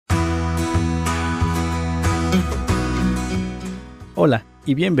Hola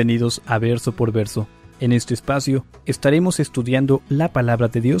y bienvenidos a Verso por Verso. En este espacio estaremos estudiando la Palabra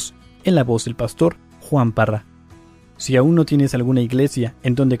de Dios en la voz del pastor Juan Parra. Si aún no tienes alguna iglesia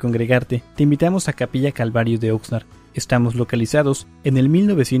en donde congregarte, te invitamos a Capilla Calvario de Oxnard. Estamos localizados en el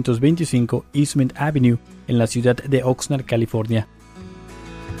 1925 Eastman Avenue, en la ciudad de Oxnard, California.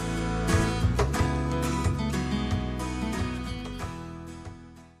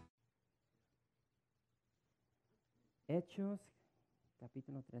 Hechos,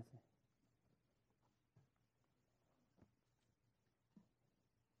 capítulo 13.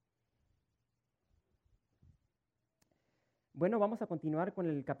 Bueno, vamos a continuar con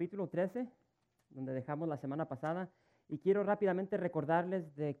el capítulo 13, donde dejamos la semana pasada. Y quiero rápidamente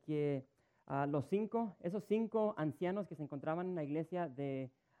recordarles de que esos cinco ancianos que se encontraban en la iglesia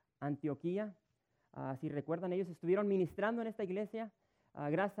de Antioquía, si recuerdan, ellos estuvieron ministrando en esta iglesia.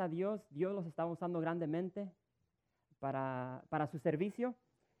 Gracias a Dios, Dios los estaba usando grandemente para su servicio.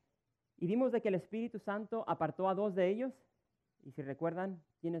 Y vimos de que el Espíritu Santo apartó a dos de ellos. Y si recuerdan,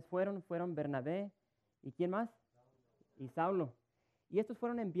 ¿quiénes fueron? Fueron Bernabé y ¿quién más? Y Saulo. Y estos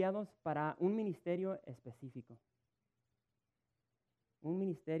fueron enviados para un ministerio específico. Un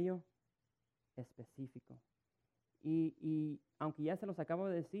ministerio específico. Y aunque ya se los acabo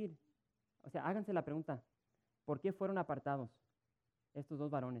de decir, háganse la pregunta, ¿por qué fueron apartados estos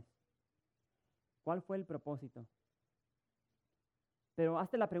dos varones? ¿Cuál fue el propósito? Pero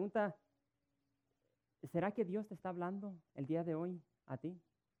hazte la pregunta, ¿será que Dios te está hablando el día de hoy a ti?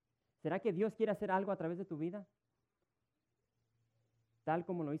 ¿Será que Dios quiere hacer algo a través de tu vida? Tal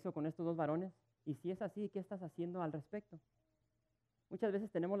como lo hizo con estos dos varones. Y si es así, ¿qué estás haciendo al respecto? Muchas veces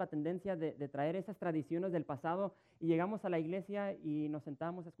tenemos la tendencia de traer esas tradiciones del pasado y llegamos a la iglesia y nos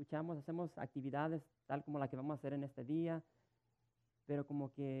sentamos, escuchamos, hacemos actividades tal como la que vamos a hacer en este día, pero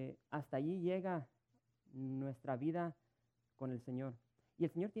como que hasta allí llega nuestra vida con el Señor. Y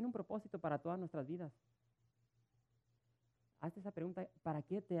el Señor tiene un propósito para todas nuestras vidas. Hazte esa pregunta, ¿para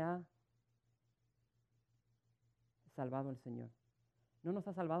qué te ha salvado el Señor? No nos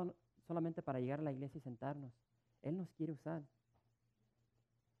ha salvado solamente para llegar a la iglesia y sentarnos. Él nos quiere usar.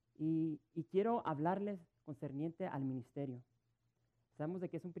 Y quiero hablarles concerniente al ministerio. Sabemos de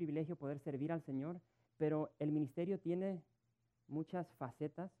que es un privilegio poder servir al Señor, pero el ministerio tiene muchas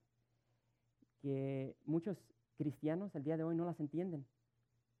facetas que muchos cristianos el día de hoy no las entienden.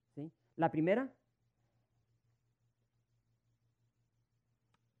 ¿Sí? La primera,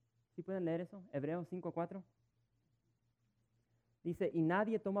 ¿sí pueden leer eso? Hebreos 5:4. Dice, y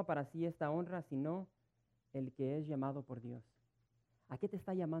nadie toma para sí esta honra sino el que es llamado por Dios. ¿A qué te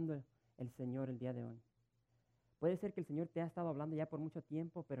está llamando el Señor el día de hoy? Puede ser que el Señor te ha estado hablando ya por mucho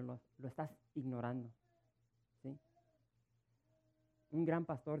tiempo, pero lo estás ignorando. ¿Sí? Un gran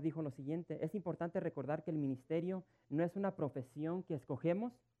pastor dijo lo siguiente, es importante recordar que el ministerio no es una profesión que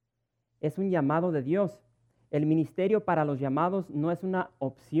escogemos, es un llamado de Dios. El ministerio para los llamados no es una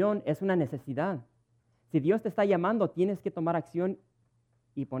opción, es una necesidad. Si Dios te está llamando, tienes que tomar acción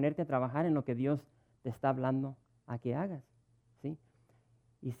y ponerte a trabajar en lo que Dios te está hablando a que hagas. ¿Sí?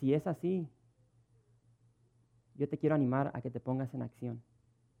 Y si es así, yo te quiero animar a que te pongas en acción.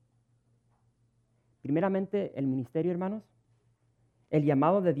 Primeramente, el ministerio, hermanos, el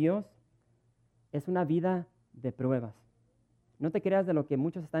llamado de Dios es una vida de pruebas. No te creas de lo que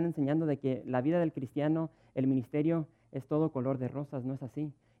muchos están enseñando de que la vida del cristiano, el ministerio, es todo color de rosas. No es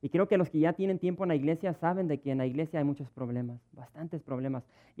así. Y creo que los que ya tienen tiempo en la iglesia saben de que en la iglesia hay muchos problemas, bastantes problemas.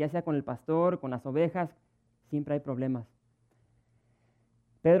 Ya sea con el pastor, con las ovejas, siempre hay problemas.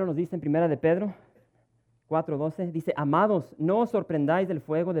 Pedro nos dice en 1 de Pedro 4:12, dice, amados, no os sorprendáis del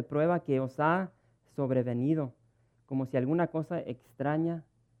fuego de prueba que os ha sobrevenido, como si alguna cosa extraña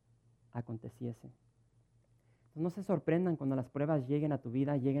aconteciese. No se sorprendan cuando las pruebas lleguen a tu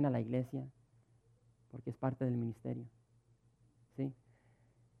vida, lleguen a la iglesia, porque es parte del ministerio. ¿Sí?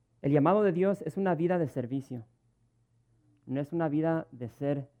 El llamado de Dios es una vida de servicio, no es una vida de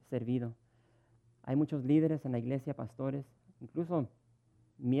ser servido. Hay muchos líderes en la iglesia, pastores, incluso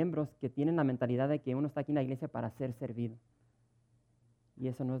miembros que tienen la mentalidad de que uno está aquí en la iglesia para ser servido. Y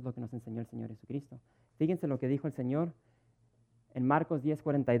eso no es lo que nos enseñó el Señor Jesucristo. Fíjense lo que dijo el Señor en Marcos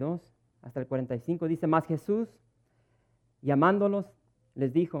 10:42 hasta el 45. Dice, mas Jesús, llamándolos,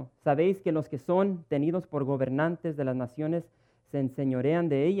 les dijo, sabéis que los que son tenidos por gobernantes de las naciones se enseñorean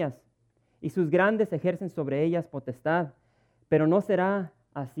de ellas, y sus grandes ejercen sobre ellas potestad, pero no será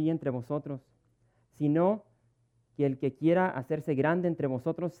así entre vosotros, sino que el que quiera hacerse grande entre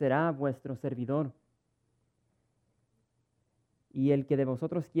vosotros será vuestro servidor. Y el que de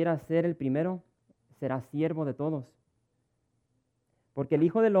vosotros quiera ser el primero, será siervo de todos. Porque el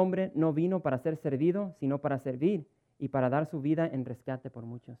Hijo del Hombre no vino para ser servido, sino para servir y para dar su vida en rescate por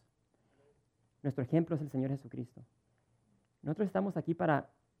muchos. Nuestro ejemplo es el Señor Jesucristo. Nosotros estamos aquí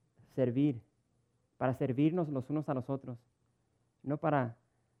para servir, para servirnos los unos a los otros, no para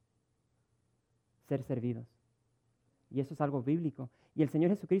ser servidos. Y eso es algo bíblico. Y el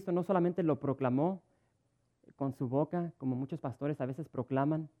Señor Jesucristo no solamente lo proclamó con su boca, como muchos pastores a veces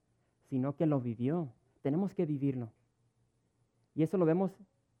proclaman, sino que lo vivió. Tenemos que vivirlo. Y eso lo vemos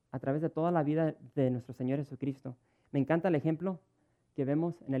a través de toda la vida de nuestro Señor Jesucristo. Me encanta el ejemplo que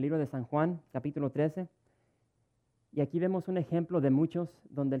vemos en el libro de San Juan, capítulo 13. Y aquí vemos un ejemplo de muchos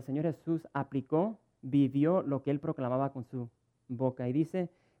donde el Señor Jesús aplicó, vivió lo que Él proclamaba con su boca. Y dice,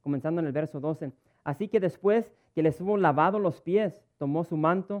 comenzando en el verso 12, así que después que les hubo lavado los pies, tomó su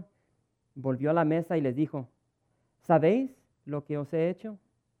manto, volvió a la mesa y les dijo, ¿sabéis lo que os he hecho?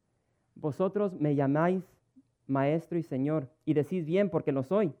 Vosotros me llamáis Maestro y Señor, y decís bien porque lo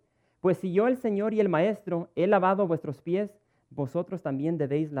soy. Pues si yo, el Señor y el Maestro, he lavado vuestros pies, vosotros también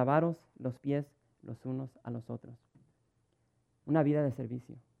debéis lavaros los pies los unos a los otros. Una vida de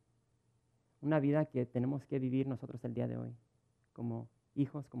servicio. Una vida que tenemos que vivir nosotros el día de hoy, como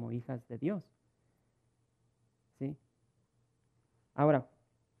hijos, como hijas de Dios. ¿Sí? Ahora,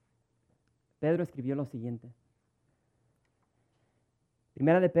 Pedro escribió lo siguiente.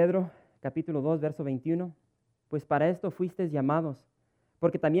 Primera de Pedro, capítulo 2, verso 21. Pues para esto fuisteis llamados,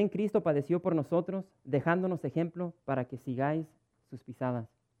 porque también Cristo padeció por nosotros, dejándonos ejemplo para que sigáis sus pisadas.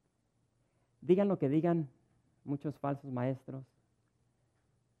 Digan lo que digan muchos falsos maestros,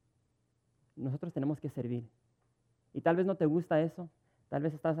 nosotros tenemos que servir. Y tal vez no te gusta eso, tal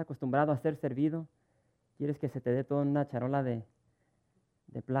vez estás acostumbrado a ser servido, quieres que se te dé toda una charola de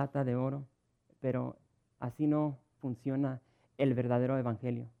plata, de oro, pero así no funciona el verdadero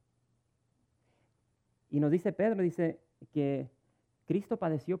evangelio. Y nos dice Pedro, dice que Cristo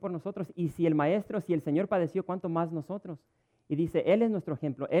padeció por nosotros, y si el Maestro, si el Señor padeció, ¿cuánto más nosotros? Y dice, Él es nuestro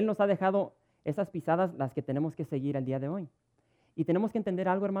ejemplo, Él nos ha dejado esas pisadas, las que tenemos que seguir el día de hoy. Y tenemos que entender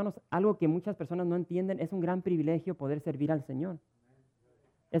algo, hermanos, algo que muchas personas no entienden, es un gran privilegio poder servir al Señor.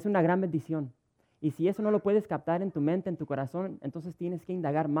 Es una gran bendición. Y si eso no lo puedes captar en tu mente, en tu corazón, entonces tienes que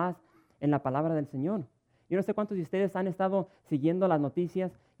indagar más en la palabra del Señor. Yo no sé cuántos de ustedes han estado siguiendo las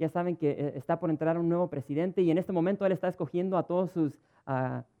noticias, ya saben que está por entrar un nuevo presidente y en este momento él está escogiendo a todos sus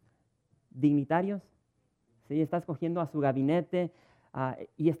dignitarios, ¿sí? Está escogiendo a su gabinete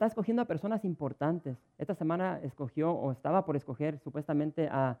y está escogiendo a personas importantes. Esta semana escogió o estaba por escoger supuestamente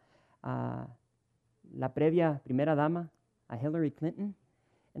a la previa primera dama, a Hillary Clinton.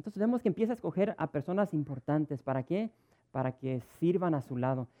 Entonces vemos que empieza a escoger a personas importantes. ¿Para qué? Para que sirvan a su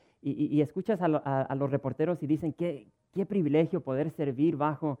lado. Y escuchas a los reporteros y dicen, qué privilegio poder servir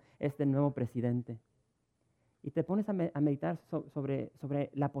bajo este nuevo presidente. Y te pones a meditar sobre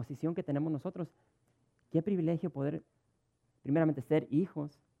la posición que tenemos nosotros. Qué privilegio poder, primeramente, ser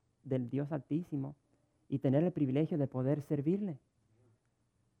hijos del Dios Altísimo y tener el privilegio de poder servirle.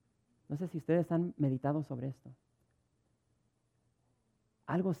 No sé si ustedes han meditado sobre esto.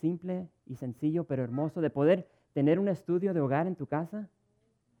 Algo simple y sencillo, pero hermoso, de poder tener un estudio de hogar en tu casa,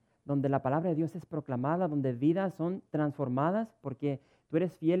 donde la palabra de Dios es proclamada, donde vidas son transformadas, porque tú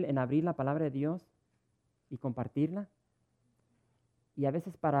eres fiel en abrir la palabra de Dios y compartirla. Y a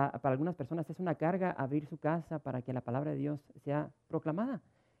veces para algunas personas es una carga abrir su casa para que la palabra de Dios sea proclamada.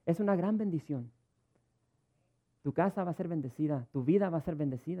 Es una gran bendición. Tu casa va a ser bendecida, tu vida va a ser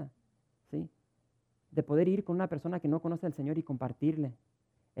bendecida, ¿sí? De poder ir con una persona que no conoce al Señor y compartirle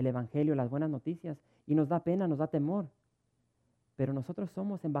el evangelio, las buenas noticias, y nos da pena, nos da temor. Pero nosotros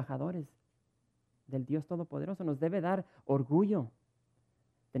somos embajadores del Dios Todopoderoso, nos debe dar orgullo.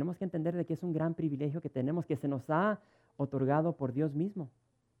 Tenemos que entender de que es un gran privilegio que tenemos, que se nos ha otorgado por Dios mismo.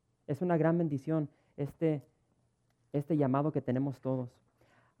 Es una gran bendición este llamado que tenemos todos.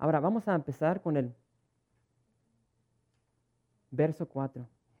 Ahora vamos a empezar con el verso 4.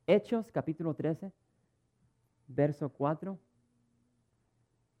 Hechos capítulo 13, verso 4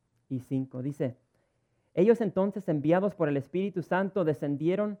 y 5. Dice, ellos entonces, enviados por el Espíritu Santo,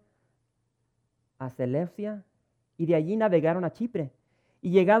 descendieron a Seleucia y de allí navegaron a Chipre.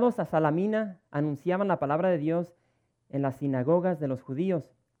 Y llegados a Salamina, anunciaban la palabra de Dios en las sinagogas de los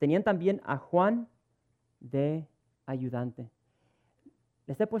judíos. Tenían también a Juan de ayudante.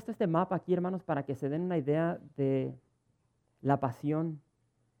 Les he puesto este mapa aquí, hermanos, para que se den una idea de la pasión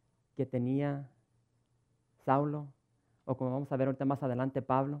que tenía Saulo, o como vamos a ver ahorita más adelante,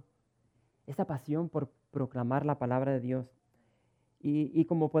 Pablo. Esa pasión por proclamar la palabra de Dios. Y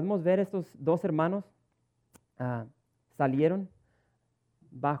como podemos ver, estos dos hermanos salieron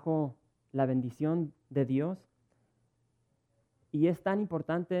bajo la bendición de Dios. Y es tan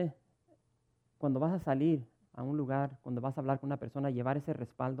importante cuando vas a salir a un lugar, cuando vas a hablar con una persona, llevar ese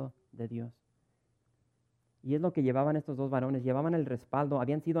respaldo de Dios. Y es lo que llevaban estos dos varones, llevaban el respaldo,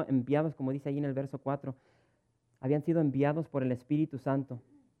 habían sido enviados, como dice ahí en el verso 4, habían sido enviados por el Espíritu Santo.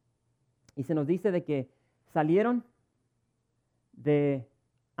 Y se nos dice de que salieron de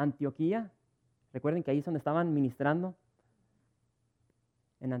Antioquía, recuerden que ahí es donde estaban ministrando,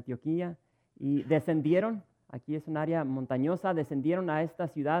 en Antioquía, y descendieron, aquí es un área montañosa, descendieron a esta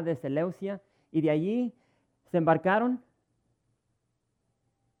ciudad de Seleucia, y de allí se embarcaron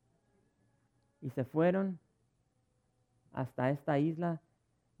y se fueron hasta esta isla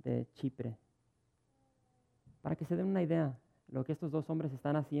de Chipre. Para que se den una idea lo que estos dos hombres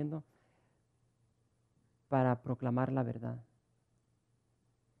están haciendo para proclamar la verdad.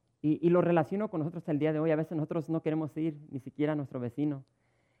 Y lo relaciono con nosotros el día de hoy. A veces nosotros no queremos ir ni siquiera a nuestro vecino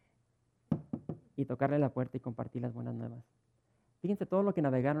y tocarle la puerta y compartir las buenas nuevas. Fíjense todo lo que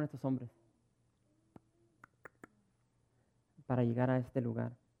navegaron estos hombres para llegar a este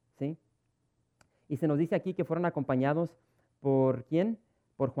lugar, ¿sí? Y se nos dice aquí que fueron acompañados por ¿quién?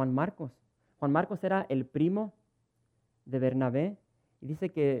 Por Juan Marcos. Juan Marcos era el primo de Bernabé y dice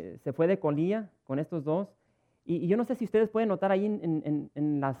que se fue de colía con estos dos. Y yo no sé si ustedes pueden notar ahí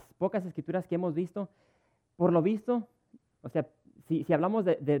en las pocas escrituras que hemos visto, por lo visto, o sea, si hablamos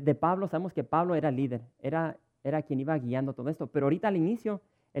de Pablo, sabemos que Pablo era líder, era quien iba guiando todo esto, pero ahorita al inicio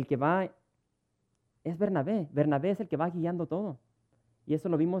el que va es Bernabé. Bernabé es el que va guiando todo. Y eso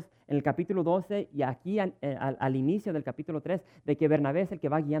lo vimos en el capítulo 12 y aquí al inicio del capítulo 3, de que Bernabé es el que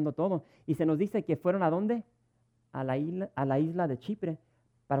va guiando todo. Y se nos dice que fueron ¿a dónde? A la isla de Chipre.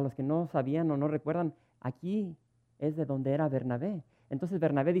 Para los que no sabían o no recuerdan, aquí es de donde era Bernabé. Entonces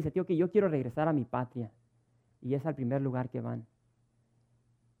Bernabé dice, tío, que yo quiero regresar a mi patria. Y es al primer lugar que van.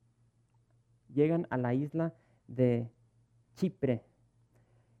 Llegan a la isla de Chipre.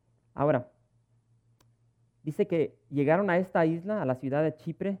 Ahora, dice que llegaron a esta isla, a la ciudad de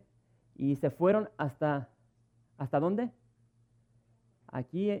Chipre, y se fueron ¿hasta dónde?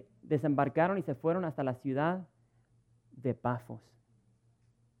 Aquí desembarcaron y se fueron hasta la ciudad de Pafos.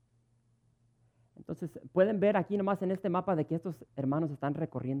 Entonces, pueden ver aquí nomás en este mapa de que estos hermanos están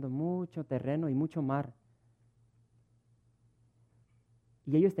recorriendo mucho terreno y mucho mar.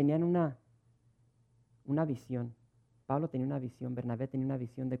 Y ellos tenían una visión. Pablo tenía una visión, Bernabé tenía una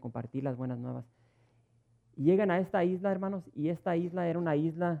visión de compartir las buenas nuevas. Y llegan a esta isla, hermanos, y esta isla era una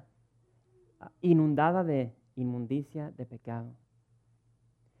isla inundada de inmundicia, de pecado.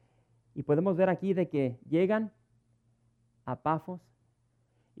 Y podemos ver aquí de que llegan a Pafos,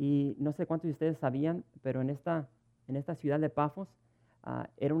 y no sé cuántos de ustedes sabían, pero en esta ciudad de Pafos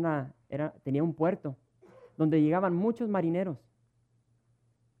tenía un puerto donde llegaban muchos marineros.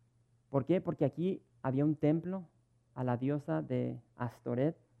 ¿Por qué? Porque aquí había un templo a la diosa de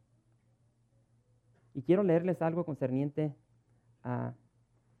Astoret. Y quiero leerles algo concerniente a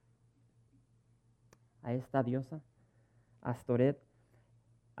esta diosa, Astoret.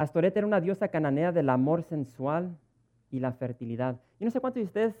 Astoret era una diosa cananea del amor sensual y la fertilidad. Yo no sé cuántos de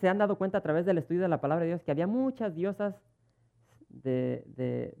ustedes se han dado cuenta a través del estudio de la palabra de Dios que había muchas diosas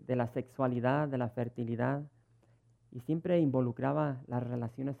de la sexualidad, de la fertilidad, y siempre involucraba las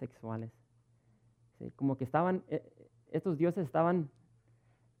relaciones sexuales. ¿Sí? Como que estos dioses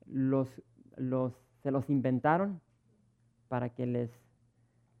se los inventaron para que les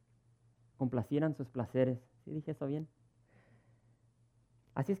complacieran sus placeres. ¿Sí dije eso bien?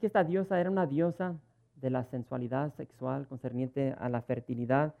 Así es que esta diosa era una diosa de la sensualidad sexual concerniente a la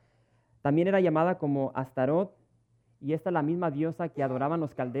fertilidad. También era llamada como Astarot, y esta es la misma diosa que adoraban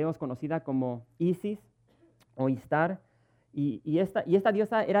los caldeos, conocida como Isis o Istar. Y esta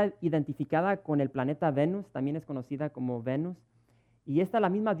diosa era identificada con el planeta Venus, también es conocida como Venus. Y esta es la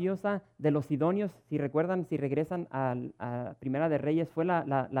misma diosa de los sidonios, si recuerdan, si regresan a Primera de Reyes, fue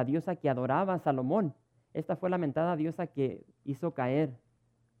la diosa que adoraba a Salomón. Esta fue la mentada diosa que hizo caer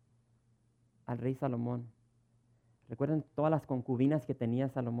al rey Salomón. Recuerden todas las concubinas que tenía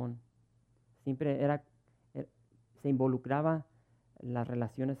Salomón. Siempre se involucraba en las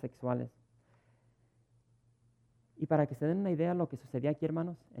relaciones sexuales. Y para que se den una idea de lo que sucedía aquí,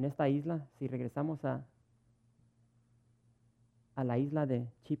 hermanos, en esta isla, si regresamos a la isla de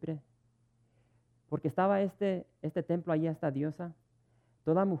Chipre, porque estaba este templo allí, esta diosa,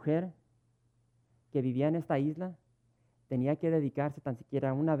 toda mujer que vivía en esta isla tenía que dedicarse tan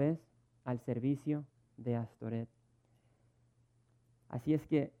siquiera una vez al servicio de Astoret. Así es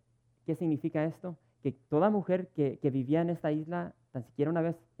que, ¿qué significa esto? Que toda mujer que vivía en esta isla, tan siquiera una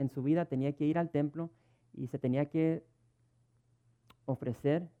vez en su vida, tenía que ir al templo y se tenía que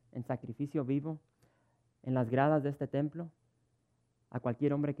ofrecer en sacrificio vivo en las gradas de este templo a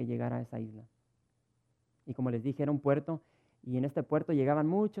cualquier hombre que llegara a esa isla. Y como les dije, era un puerto, y en este puerto llegaban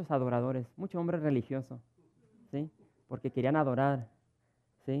muchos adoradores, muchos hombres religiosos, ¿sí? Porque querían adorar,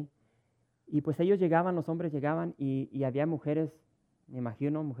 ¿sí? Y pues ellos llegaban, los hombres llegaban, y había mujeres, me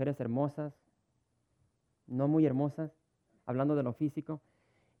imagino, mujeres hermosas, no muy hermosas, hablando de lo físico,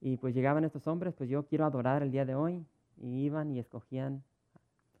 y pues llegaban estos hombres, pues yo quiero adorar el día de hoy, y iban y escogían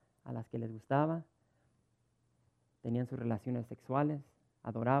a las que les gustaba, tenían sus relaciones sexuales,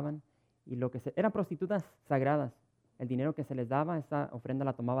 adoraban, y eran prostitutas sagradas. El dinero que se les daba, esa ofrenda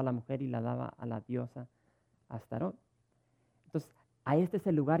la tomaba la mujer y la daba a la diosa Astarot. Entonces, a este es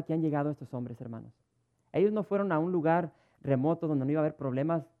el lugar que han llegado estos hombres, hermanos. Ellos no fueron a un lugar remoto donde no iba a haber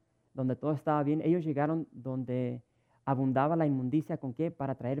problemas, donde todo estaba bien. Ellos llegaron donde abundaba la inmundicia. ¿Con qué?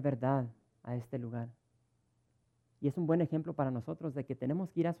 Para traer verdad a este lugar. Y es un buen ejemplo para nosotros de que tenemos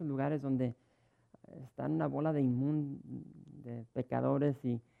que ir a esos lugares donde están una bola de pecadores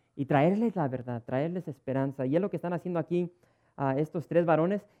y traerles la verdad, traerles esperanza. Y es lo que están haciendo aquí estos tres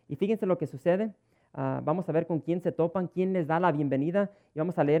varones. Y fíjense lo que sucede. Vamos a ver con quién se topan, quién les da la bienvenida. Y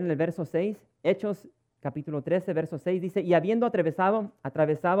vamos a leer en el verso 6, Hechos capítulo 13, verso 6, dice: y habiendo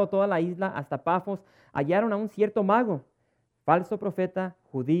atravesado toda la isla hasta Pafos, hallaron a un cierto mago, falso profeta,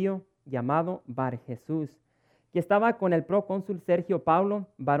 judío, llamado Bar Jesús, que estaba con el procónsul Sergio Paulo,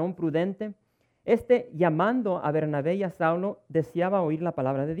 varón prudente. Llamando a Bernabé y a Saulo, deseaba oír la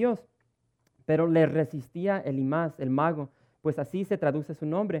palabra de Dios, pero le resistía Elimás, el mago, pues así se traduce su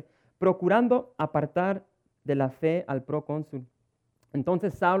nombre, procurando apartar de la fe al procónsul.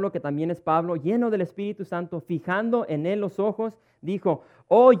 Entonces Saulo, que también es Pablo, lleno del Espíritu Santo, fijando en él los ojos, dijo: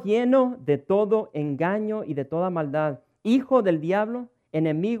 oh, lleno de todo engaño y de toda maldad, hijo del diablo,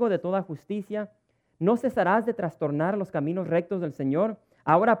 enemigo de toda justicia, ¿no cesarás de trastornar los caminos rectos del Señor?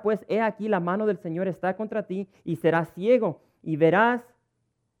 Ahora pues, he aquí la mano del Señor está contra ti, y serás ciego, y verás,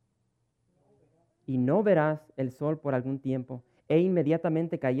 y no verás el sol por algún tiempo. E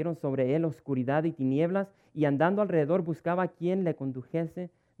inmediatamente cayeron sobre él oscuridad y tinieblas, y andando alrededor buscaba a quien le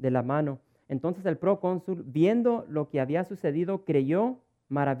condujese de la mano. Entonces el procónsul, viendo lo que había sucedido, creyó,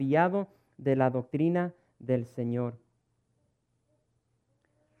 maravillado de la doctrina del Señor.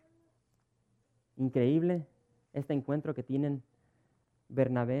 Increíble este encuentro que tienen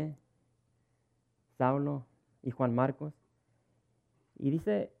Bernabé, Saulo y Juan Marcos. Y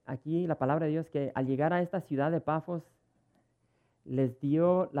dice aquí la palabra de Dios que al llegar a esta ciudad de Pafos, les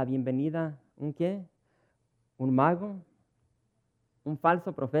dio la bienvenida, ¿un qué? Un mago, un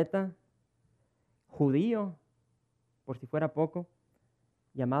falso profeta, judío, por si fuera poco,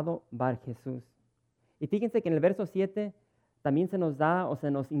 llamado Bar Jesús. Y fíjense que en el verso 7 también se nos da o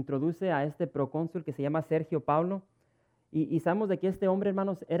se nos introduce a este procónsul que se llama Sergio Paulo. Y sabemos de que este hombre,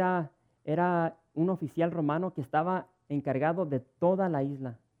 hermanos, era un oficial romano que estaba encargado de toda la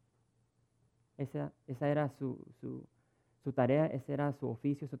isla. Esa era su tarea, ese era su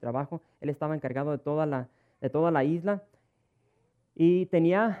oficio, su trabajo. Él estaba encargado de toda la isla. Y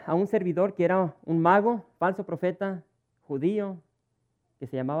tenía a un servidor que era un mago, falso profeta, judío, que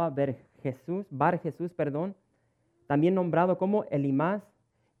se llamaba Bar Jesús, también nombrado como Elimás.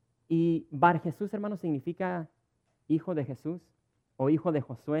 Y Bar Jesús, hermanos, significa hijo de Jesús o hijo de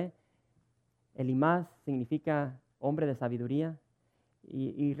Josué. Elimás significa hombre de sabiduría.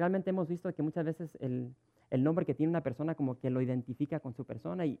 Y realmente hemos visto que muchas veces el nombre que tiene una persona como que lo identifica con su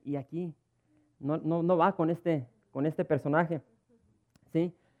persona, y aquí no va con este personaje,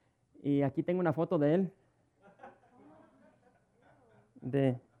 ¿sí? Y aquí tengo una foto de él.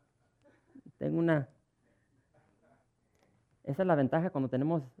 Esa es la ventaja cuando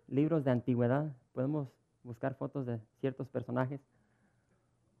tenemos libros de antigüedad. Podemos buscar fotos de ciertos personajes.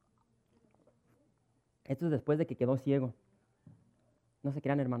 Esto es después de que quedó ciego. No se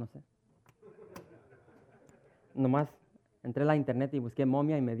crean, hermanos, Nomás entré a la internet y busqué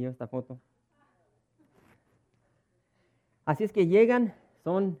momia y me dio esta foto. Así es que llegan,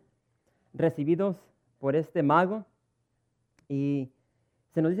 son recibidos por este mago, y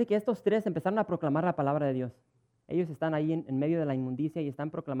se nos dice que estos tres empezaron a proclamar la palabra de Dios. Ellos están ahí en medio de la inmundicia y están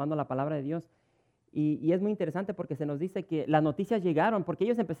proclamando la palabra de Dios. Y es muy interesante porque se nos dice que las noticias llegaron, porque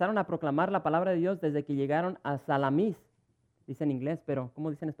ellos empezaron a proclamar la palabra de Dios desde que llegaron a Salamis. Dice en inglés, pero ¿cómo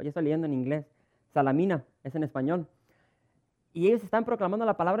dice en español? Yo estoy leyendo en inglés. Salamina es en español. Y ellos están proclamando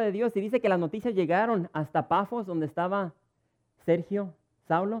la palabra de Dios, y dice que las noticias llegaron hasta Pafos, donde estaba Sergio,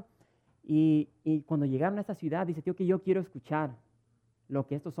 Saulo. Y cuando llegaron a esta ciudad, dice: tío, que yo quiero escuchar lo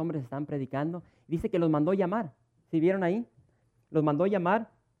que estos hombres están predicando. Dice que los mandó llamar. ¿Sí vieron ahí? Los mandó llamar.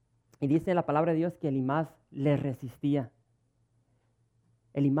 Y dice la palabra de Dios que Elimás les resistía.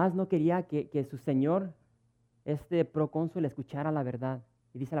 Elimás no quería que su señor, este procónsul, escuchara la verdad.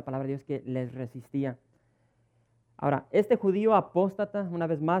 Y dice la palabra de Dios que les resistía. Ahora, este judío apóstata, una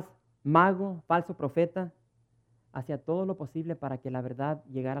vez más, mago, falso profeta, hacía todo lo posible para que la verdad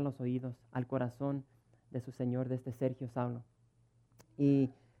llegara a los oídos, al corazón de su señor, de este Sergio Saulo.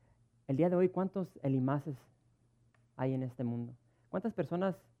 Y el día de hoy, ¿cuántos elimases hay en este mundo? ¿Cuántas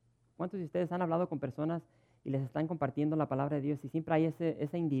personas, cuántos de ustedes han hablado con personas y les están compartiendo la palabra de Dios y siempre hay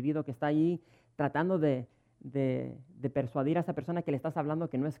ese individuo que está ahí tratando de persuadir a esa persona que le estás hablando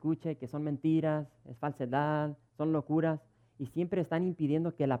que no escuche, que son mentiras, es falsedad, son locuras, y siempre están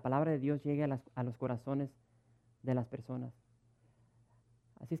impidiendo que la palabra de Dios llegue a los corazones de las personas?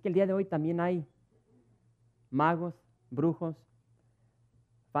 Así es que el día de hoy también hay magos, brujos,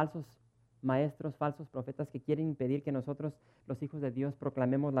 falsos maestros, falsos profetas que quieren impedir que nosotros, los hijos de Dios,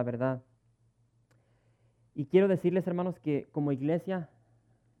 proclamemos la verdad. Y quiero decirles, hermanos, que como iglesia,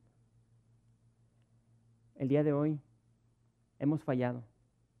 el día de hoy hemos fallado.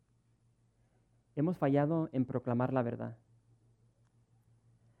 Hemos fallado en proclamar la verdad.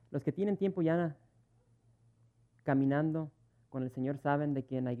 Los que tienen tiempo ya caminando con el Señor saben de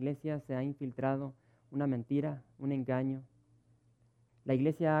que en la iglesia se ha infiltrado una mentira, un engaño. La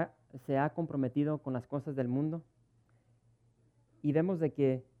iglesia se ha comprometido con las cosas del mundo y vemos de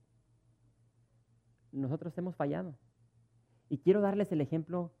que nosotros hemos fallado. Y quiero darles el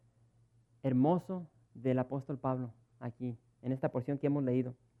ejemplo hermoso del apóstol Pablo aquí, en esta porción que hemos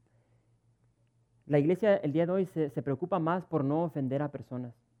leído. La iglesia el día de hoy se preocupa más por no ofender a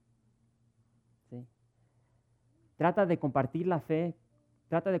personas. ¿Sí? Trata de compartir la fe,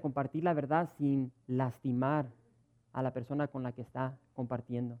 trata de compartir la verdad sin lastimar a la persona con la que está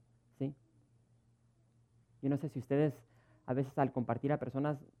compartiendo. ¿Sí? Yo no sé si ustedes a veces al compartir a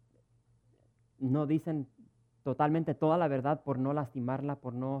personas no dicen totalmente toda la verdad por no lastimarla,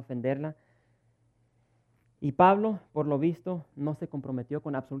 por no ofenderla. Y Pablo, por lo visto, no se comprometió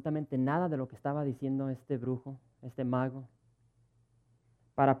con absolutamente nada de lo que estaba diciendo este brujo, este mago.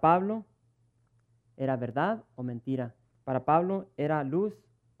 Para Pablo era verdad o mentira. Para Pablo era luz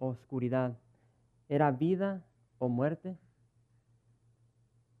o oscuridad. Era vida o muerte.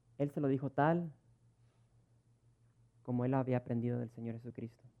 Él se lo dijo tal como él había aprendido del Señor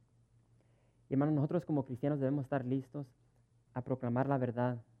Jesucristo. Y hermanos, nosotros como cristianos debemos estar listos a proclamar la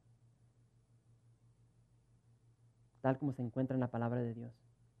verdad, tal como se encuentra en la palabra de Dios.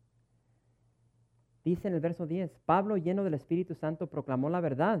 Dice en el verso 10, Pablo, lleno del Espíritu Santo, proclamó la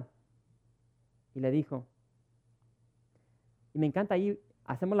verdad y le dijo, y me encanta ahí,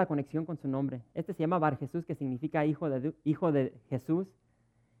 hacemos la conexión con su nombre. Este se llama Bar Jesús, que significa hijo de Jesús.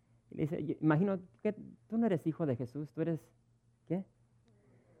 Y le dice, imagino que tú no eres hijo de Jesús, tú eres, ¿qué?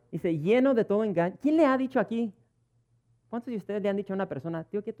 Dice, lleno de todo engaño. ¿Quién le ha dicho aquí? ¿Cuántos de ustedes le han dicho a una persona,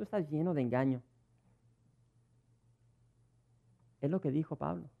 tío, que tú estás lleno de engaño? Es lo que dijo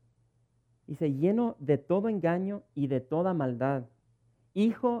Pablo. Dice, lleno de todo engaño y de toda maldad,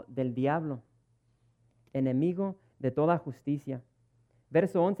 hijo del diablo, enemigo de toda justicia.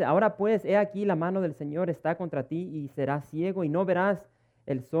 Verso 11, ahora pues, he aquí la mano del Señor está contra ti y serás ciego y no verás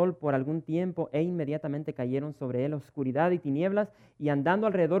el sol por algún tiempo. E inmediatamente cayeron sobre él oscuridad y tinieblas y andando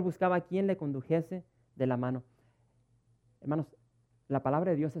alrededor buscaba a quien le condujese de la mano. Hermanos, la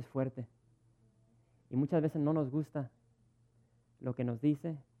palabra de Dios es fuerte y muchas veces no nos gusta lo que nos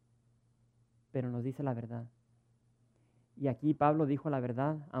dice, pero nos dice la verdad. Y aquí Pablo dijo la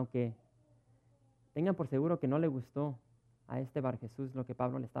verdad, aunque tengan por seguro que no le gustó a este Bar Jesús lo que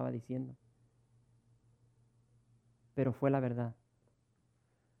Pablo le estaba diciendo. Pero fue la verdad.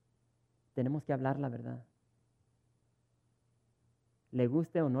 Tenemos que hablar la verdad. Le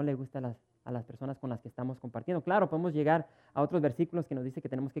guste o no le guste a las personas con las que estamos compartiendo. Claro, podemos llegar a otros versículos que nos dice que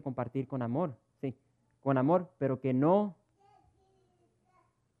tenemos que compartir con amor, sí, con amor, pero que no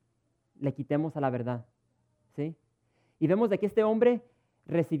le quitemos a la verdad, ¿sí? Y vemos de que este hombre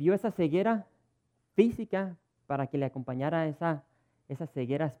recibió esa ceguera física para que le acompañara esa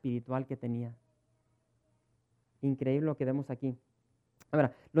ceguera espiritual que tenía. Increíble lo que vemos aquí.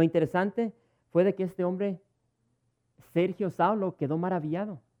 Ahora, lo interesante fue de que este hombre, Sergio Saulo, quedó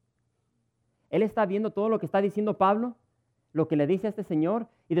maravillado. Él está viendo todo lo que está diciendo Pablo, lo que le dice a este señor,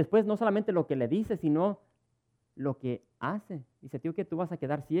 y después no solamente lo que le dice, sino lo que hace. Dice, tío, que tú vas a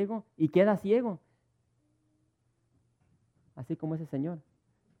quedar ciego, y queda ciego. Así como ese señor.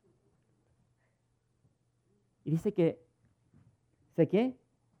 Y dice que, ¿sé qué?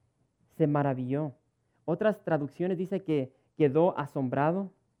 Se maravilló. Otras traducciones dice que quedó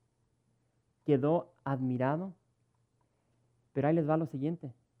asombrado, quedó admirado. Pero ahí les va lo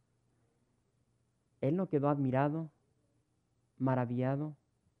siguiente. Él no quedó admirado, maravillado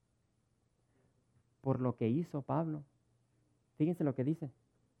por lo que hizo Pablo. Fíjense lo que dice.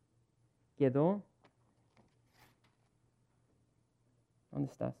 Quedó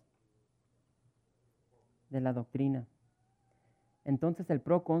 ¿Dónde estás? De la doctrina. Entonces el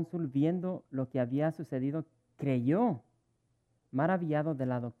procónsul, viendo lo que había sucedido, creyó, maravillado de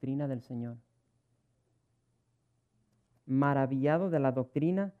la doctrina del Señor. Maravillado de la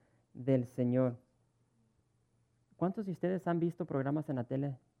doctrina del Señor. ¿Cuántos de ustedes han visto programas en la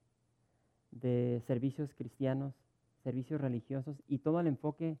tele de servicios cristianos, servicios religiosos, y todo el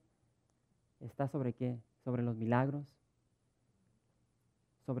enfoque está sobre qué? Sobre los milagros,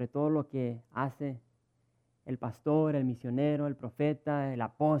 sobre todo lo que hace el pastor, el misionero, el profeta, el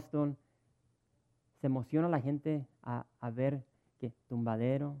apóstol? Se emociona la gente a ver que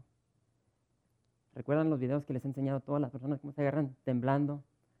tumbadero. ¿Recuerdan los videos que les he enseñado a todas las personas cómo se agarran temblando?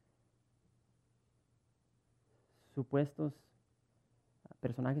 Supuestos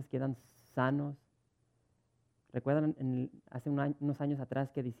personajes quedan sanos. ¿Recuerdan hace unos años atrás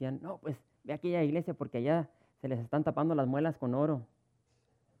que decían, no, pues ve a aquella iglesia porque allá se les están tapando las muelas con oro?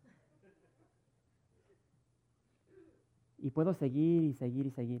 Y puedo seguir y seguir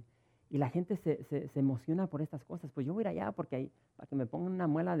y seguir. Y la gente se emociona por estas cosas. Pues yo voy a ir allá porque ahí, para que me pongan una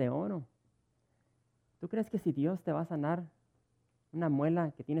muela de oro. ¿Tú crees que si Dios te va a sanar una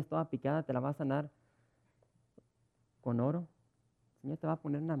muela que tienes toda picada, te la va a sanar con oro? El Señor te va a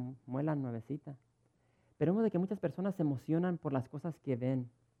poner una muela nuevecita. Pero vemos de que muchas personas se emocionan por las cosas que ven.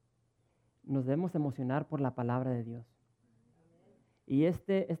 Nos debemos emocionar por la palabra de Dios. Y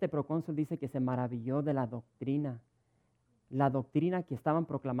este procónsul dice que se maravilló de la doctrina que estaban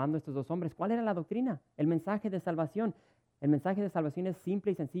proclamando estos dos hombres. ¿Cuál era la doctrina? El mensaje de salvación. El mensaje de salvación es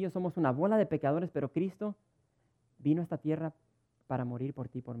simple y sencillo. Somos una bola de pecadores, pero Cristo vino a esta tierra para morir por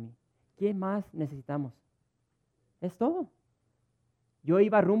ti y por mí. ¿Qué más necesitamos? Es todo. Yo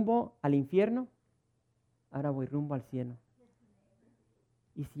iba rumbo al infierno, ahora voy rumbo al cielo.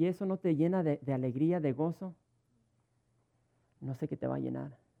 Y si eso no te llena de alegría, de gozo, no sé qué te va a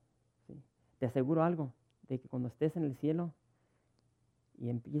llenar. ¿Sí? Te aseguro algo, de que cuando estés en el cielo y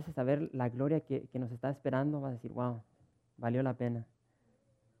empieces a ver la gloria que nos está esperando, vas a decir, wow, valió la pena.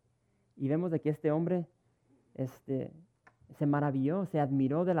 Y vemos de que este hombre se maravilló, se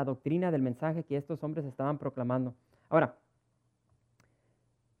admiró de la doctrina, del mensaje que estos hombres estaban proclamando. Ahora,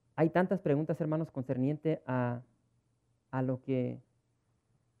 hay tantas preguntas, hermanos, concerniente a lo que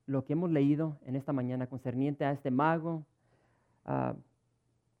hemos leído en esta mañana, concerniente a este mago.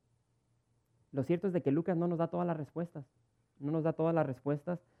 Lo cierto es de que Lucas no nos da todas las respuestas. No nos da todas las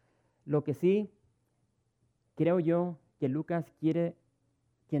respuestas. Lo que sí creo yo que Lucas quiere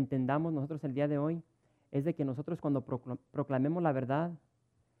que entendamos nosotros el día de hoy es de que nosotros cuando proclamemos la verdad,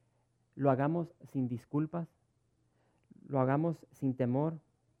 lo hagamos sin disculpas, lo hagamos sin temor,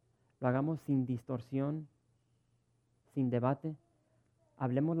 lo hagamos sin distorsión, sin debate.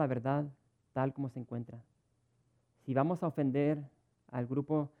 Hablemos la verdad tal como se encuentra. Si vamos a ofender al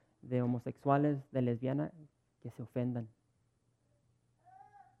grupo de homosexuales, de lesbianas, que se ofendan.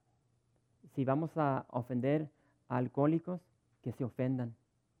 Si vamos a ofender a alcohólicos, que se ofendan.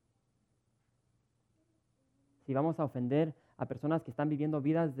 Si vamos a ofender a personas que están viviendo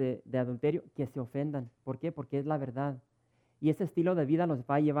vidas de adulterio, que se ofendan. ¿Por qué? Porque es la verdad. Y ese estilo de vida los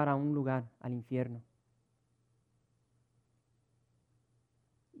va a llevar a un lugar, al infierno.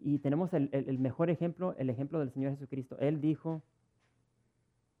 Y tenemos el mejor ejemplo, el ejemplo del Señor Jesucristo. Él dijo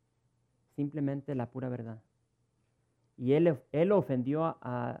simplemente la pura verdad. Y él ofendió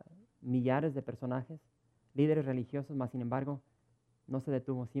a millares de personajes, líderes religiosos, mas sin embargo no se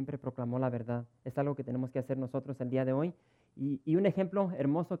detuvo, siempre proclamó la verdad. Es algo que tenemos que hacer nosotros el día de hoy. Y un ejemplo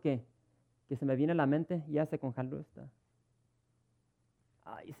hermoso que se me viene a la mente, ya se congeló esta.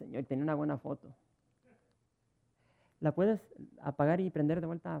 Ay, Señor, tenía una buena foto. ¿La puedes apagar y prender de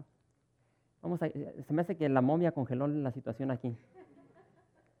vuelta? Se me hace que la momia congeló la situación aquí.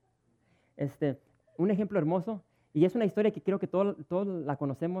 Un ejemplo hermoso, y es una historia que creo que todos la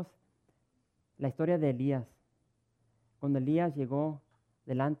conocemos, la historia de Elías. Cuando Elías llegó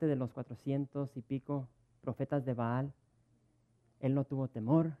delante de los 400 y pico profetas de Baal, él no tuvo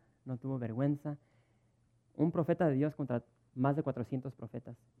temor, no tuvo vergüenza. Un profeta de Dios contra más de 400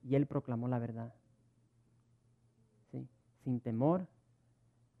 profetas, y él proclamó la verdad. ¿Sí? Sin temor,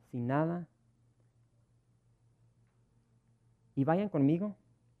 sin nada. Y vayan conmigo,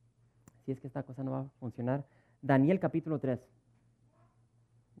 si es que esta cosa no va a funcionar. Daniel capítulo 3.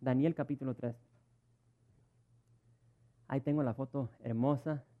 Daniel capítulo 3. Ahí tengo la foto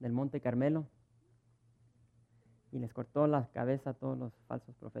hermosa del Monte Carmelo. Y les cortó la cabeza a todos los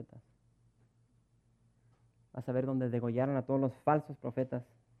falsos profetas. Vas a ver donde degollaron a todos los falsos profetas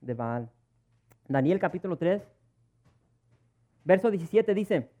de Baal. Daniel capítulo 3, verso 17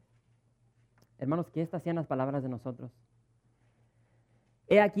 dice, hermanos, que estas sean las palabras de nosotros.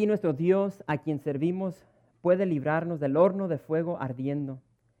 He aquí nuestro Dios, a quien servimos, puede librarnos del horno de fuego ardiendo,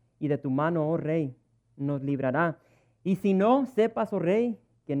 y de tu mano, oh Rey, nos librará. Y si no, sepas, oh Rey,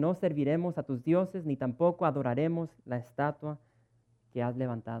 que no serviremos a tus dioses, ni tampoco adoraremos la estatua que has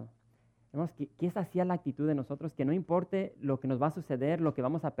levantado. Hermanos, que esa sea la actitud de nosotros, que no importe lo que nos va a suceder, lo que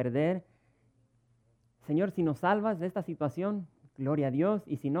vamos a perder. Señor, si nos salvas de esta situación, gloria a Dios.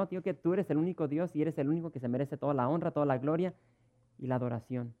 Y si no, tío, que tú eres el único Dios y eres el único que se merece toda la honra, toda la gloria y la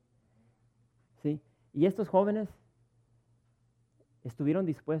adoración. ¿Sí? Y estos jóvenes estuvieron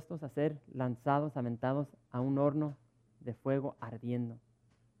dispuestos a ser lanzados, aventados a un horno de fuego ardiendo.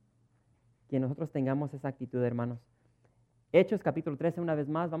 Que nosotros tengamos esa actitud, hermanos. Hechos capítulo 13, una vez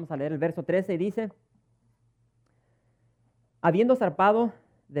más, vamos a leer el verso 13 y dice: habiendo zarpado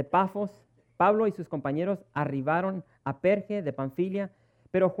de Pafos, Pablo y sus compañeros arribaron a Perge de Panfilia,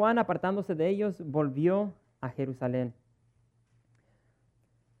 pero Juan, apartándose de ellos, volvió a Jerusalén.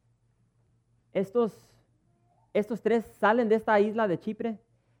 Estos tres salen de esta isla de Chipre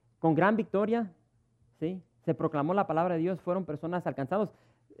con gran victoria, ¿sí? Se proclamó la palabra de Dios, fueron personas alcanzadas.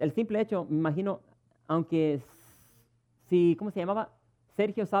 El simple hecho, me imagino, aunque si, ¿cómo se llamaba?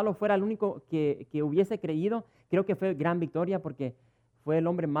 Sergio Salo fuera el único que hubiese creído, creo que fue gran victoria porque fue el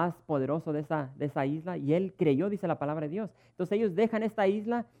hombre más poderoso de esa isla y él creyó, dice la palabra de Dios. Entonces ellos dejan esta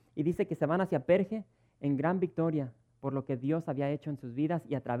isla y dice que se van hacia Perge en gran victoria por lo que Dios había hecho en sus vidas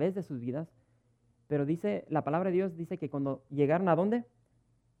y a través de sus vidas. Pero dice, la palabra de Dios dice que cuando llegaron ¿a dónde?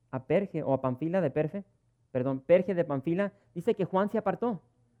 A Perge o a Panfila de Perge de Panfila, dice que Juan se apartó.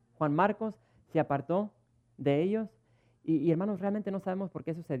 Juan Marcos se apartó de ellos. Y hermanos, realmente no sabemos por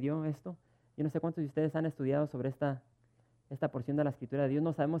qué sucedió esto. Yo no sé cuántos de ustedes han estudiado sobre esta porción de la Escritura de Dios.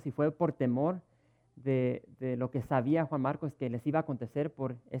 No sabemos si fue por temor de lo que sabía Juan Marcos que les iba a acontecer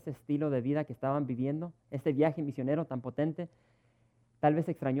por ese estilo de vida que estaban viviendo, ese viaje misionero tan potente. Tal vez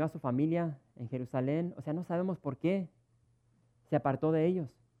extrañó a su familia en Jerusalén. O sea, no sabemos por qué se apartó de ellos.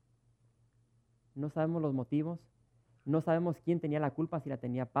 No sabemos los motivos. No sabemos quién tenía la culpa, si la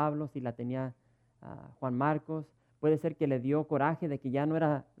tenía Pablo, si la tenía Juan Marcos. Puede ser que le dio coraje de que ya no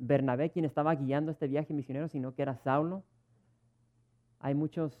era Bernabé quien estaba guiando este viaje misionero, sino que era Saulo.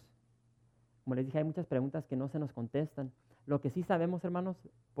 Como les dije, hay muchas preguntas que no se nos contestan. Lo que sí sabemos, hermanos,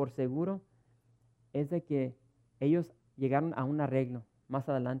 por seguro, es de que ellos llegaron a un arreglo más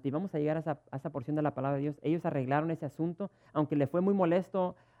adelante. Y vamos a llegar a esa porción de la palabra de Dios. Ellos arreglaron ese asunto, aunque le fue muy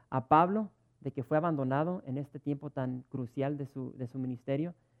molesto a Pablo de que fue abandonado en este tiempo tan crucial de su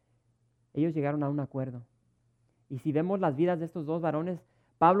ministerio. Ellos llegaron a un acuerdo. Y si vemos las vidas de estos dos varones,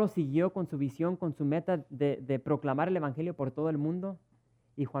 Pablo siguió con su visión, con su meta de proclamar el evangelio por todo el mundo,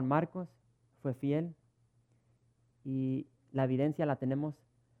 y Juan Marcos fue fiel. Y la evidencia la tenemos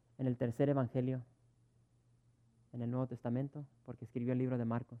en el tercer evangelio en el Nuevo Testamento, porque escribió el libro de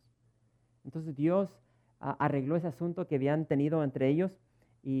Marcos. Entonces Dios arregló ese asunto que habían tenido entre ellos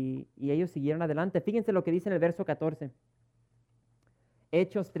y ellos siguieron adelante. Fíjense lo que dice en el verso 14.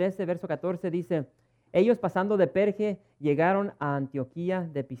 Hechos 13, verso 14 dice: ellos pasando de Perge llegaron a Antioquía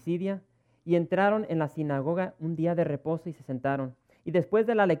de Pisidia y entraron en la sinagoga un día de reposo y se sentaron. Y después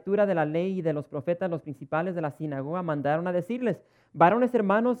de la lectura de la ley y de los profetas, los principales de la sinagoga mandaron a decirles: varones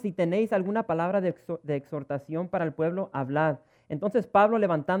hermanos, si tenéis alguna palabra de exhortación para el pueblo, hablad. Entonces Pablo,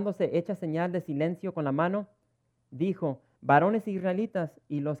 levantándose, hecha señal de silencio con la mano, dijo: varones israelitas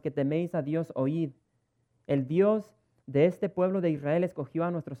y los que teméis a Dios, oíd. El Dios de este pueblo de Israel escogió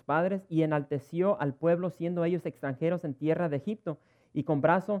a nuestros padres y enalteció al pueblo, siendo ellos extranjeros en tierra de Egipto, y con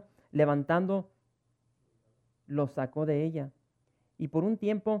brazo levantando los sacó de ella. Y por un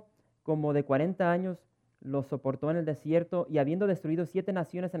tiempo como de 40 años los soportó en el desierto, y habiendo destruido 7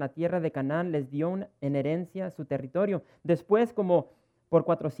 naciones en la tierra de Canaán, les dio en herencia su territorio. Después, como por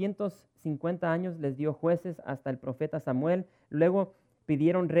 450 años, les dio jueces hasta el profeta Samuel. Luego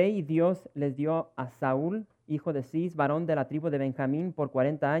pidieron rey y Dios les dio a Saúl, hijo de Cis, varón de la tribu de Benjamín, por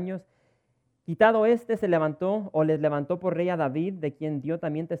 40 años. Quitado les levantó por rey a David, de quien dio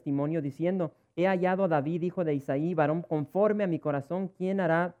también testimonio, diciendo: he hallado a David, hijo de Isaí, varón conforme a mi corazón, quien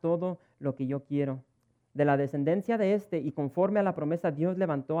hará todo lo que yo quiero. De la descendencia de este, y conforme a la promesa, Dios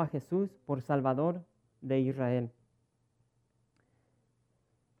levantó a Jesús por Salvador de Israel.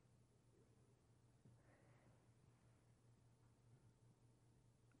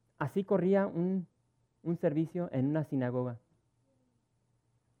 Así corría un servicio en una sinagoga.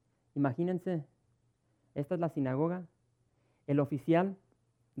 Imagínense, esta es la sinagoga. El oficial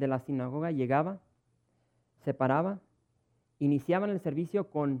de la sinagoga llegaba, se paraba, iniciaban el servicio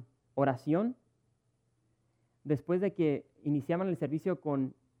con oración. Después de que iniciaban el servicio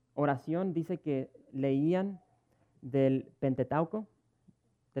con oración, dice que leían del Pentateuco,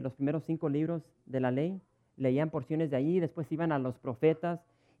 de los primeros 5 libros de la ley, leían porciones de ahí, después iban a los profetas,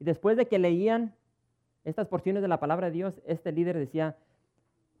 y después de que leían estas porciones de la palabra de Dios, este líder decía,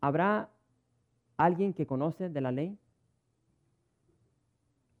 ¿habrá alguien que conoce de la ley?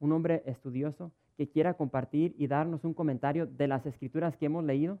 Un hombre estudioso que quiera compartir y darnos un comentario de las escrituras que hemos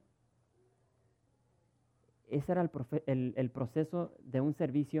leído. Ese era el proceso de un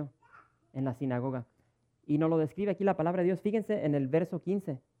servicio en la sinagoga. Y nos lo describe aquí la palabra de Dios. Fíjense en el verso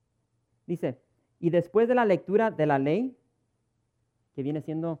 15. Dice, y después de la lectura de la ley, que viene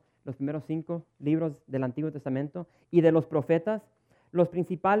siendo los primeros 5 libros del Antiguo Testamento, y de los profetas, los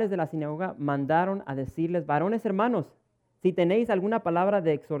principales de la sinagoga mandaron a decirles, varones hermanos, si tenéis alguna palabra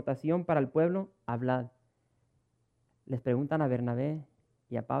de exhortación para el pueblo, hablad. Les preguntan a Bernabé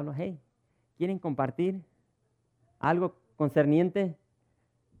y a Pablo, hey, ¿quieren compartir algo concerniente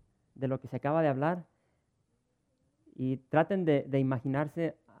de lo que se acaba de hablar? Y traten de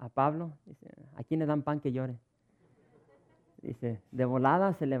imaginarse a Pablo, dice, ¿a quién le dan pan que llore? Dice, de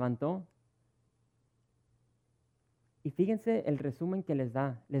volada se levantó. Y fíjense el resumen que les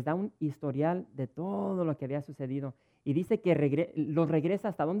da un historial de todo lo que había sucedido. Y dice que los regresa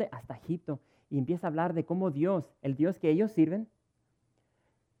 ¿hasta dónde? Hasta Egipto. Y empieza a hablar de cómo Dios, el Dios que ellos sirven,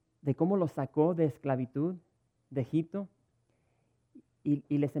 de cómo los sacó de esclavitud de Egipto.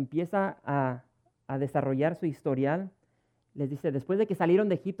 Y les empieza a desarrollar su historial. Les dice, después de que salieron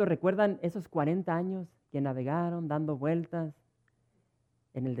de Egipto, ¿recuerdan esos 40 años que navegaron dando vueltas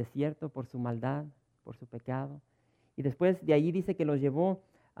en el desierto por su maldad, por su pecado? Y después de allí dice que los llevó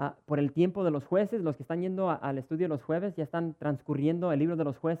por el tiempo de los jueces. Los que están yendo al estudio de los jueves ya están transcurriendo el libro de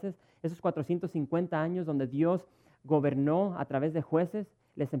los jueces. Esos 450 años donde Dios gobernó a través de jueces.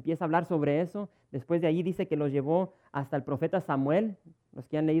 Les empieza a hablar sobre eso. Después de allí dice que los llevó hasta el profeta Samuel. Los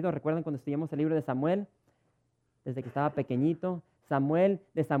que han leído, recuerdan cuando estudiamos el libro de Samuel, desde que estaba pequeñito.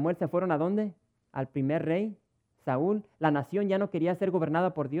 De Samuel se fueron ¿a dónde? Al primer rey, Saúl. La nación ya no quería ser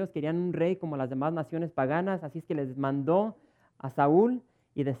gobernada por Dios, querían un rey como las demás naciones paganas, así es que les mandó a Saúl,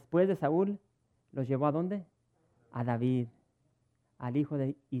 y después de Saúl los llevó ¿a dónde? A David, al hijo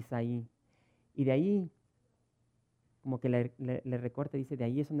de Isaí. Y de ahí, como que le recorta, dice, de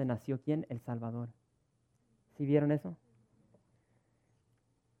ahí es donde nació ¿quién? El Salvador. ¿Sí vieron eso?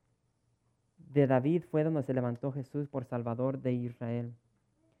 De David fue donde se levantó Jesús por Salvador de Israel.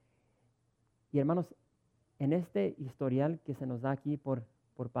 Y hermanos, en este historial que se nos da aquí por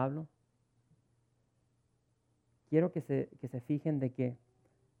Pablo, quiero que se fijen de que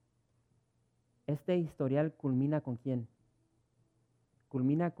este historial culmina ¿con quién?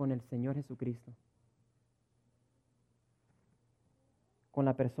 Culmina con el Señor Jesucristo, con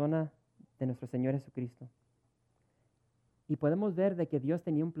la persona de nuestro Señor Jesucristo. Y podemos ver de que Dios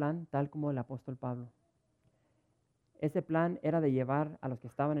tenía un plan, tal como el apóstol Pablo. Ese plan era de llevar a los que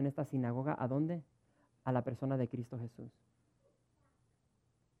estaban en esta sinagoga, ¿a dónde? A la persona de Cristo Jesús.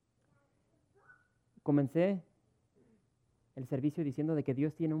 Comencé el servicio diciendo de que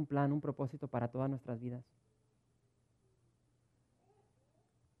Dios tiene un plan, un propósito para todas nuestras vidas.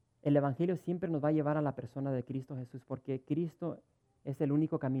 El Evangelio siempre nos va a llevar a la persona de Cristo Jesús, porque Cristo es el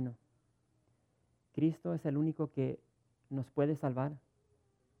único camino. Cristo es el único que nos puede salvar.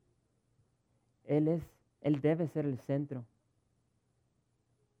 Él debe ser el centro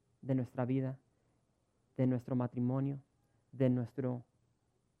de nuestra vida, de nuestro matrimonio, de nuestro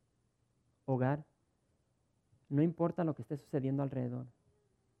hogar. No importa lo que esté sucediendo alrededor.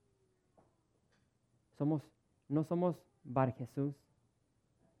 No somos Bar Jesús,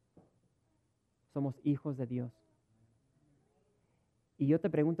 somos hijos de Dios. Y yo te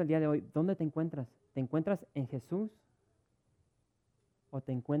pregunto el día de hoy, ¿dónde te encuentras? ¿Te encuentras en Jesús o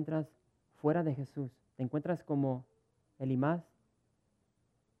te encuentras fuera de Jesús? ¿Te encuentras como Elimás,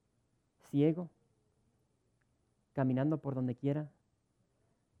 ciego, caminando por donde quiera?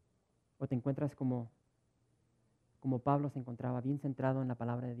 ¿O te encuentras como Pablo se encontraba, bien centrado en la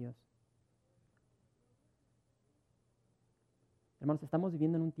palabra de Dios? Hermanos, estamos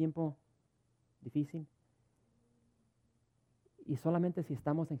viviendo en un tiempo difícil y solamente si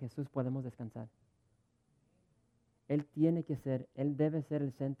estamos en Jesús podemos descansar. Él debe ser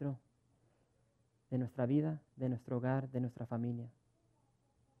el centro de nuestra vida, de nuestro hogar, de nuestra familia.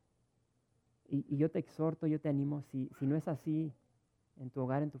 Y yo te exhorto, yo te animo, si no es así en tu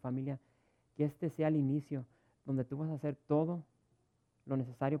hogar, en tu familia, que este sea el inicio donde tú vas a hacer todo lo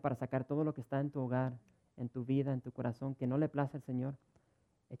necesario para sacar todo lo que está en tu hogar, en tu vida, en tu corazón, que no le place al Señor,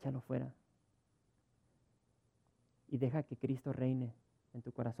 échalo fuera. Y deja que Cristo reine en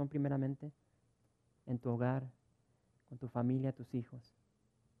tu corazón primeramente, en tu hogar, con tu familia, tus hijos.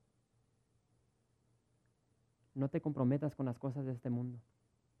 No te comprometas con las cosas de este mundo.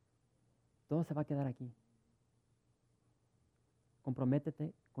 todo se va a quedar aquí.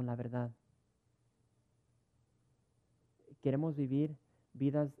 Comprométete con la verdad. Queremos vivir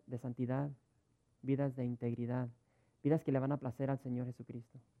vidas de santidad, vidas de integridad, vidas que le van a placer al Señor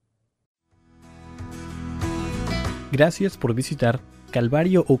Jesucristo. Gracias por visitar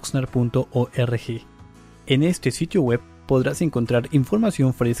calvariooxnard.org. En este sitio web podrás encontrar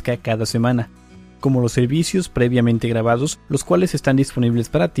información fresca cada semana, como los servicios previamente grabados, los cuales están disponibles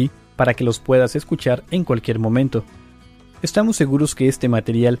para ti para que los puedas escuchar en cualquier momento. Estamos seguros que este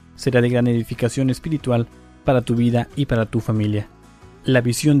material será de gran edificación espiritual para tu vida y para tu familia. La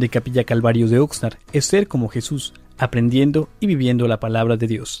visión de Capilla Calvario de Oxnard es ser como Jesús, aprendiendo y viviendo la palabra de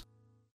Dios.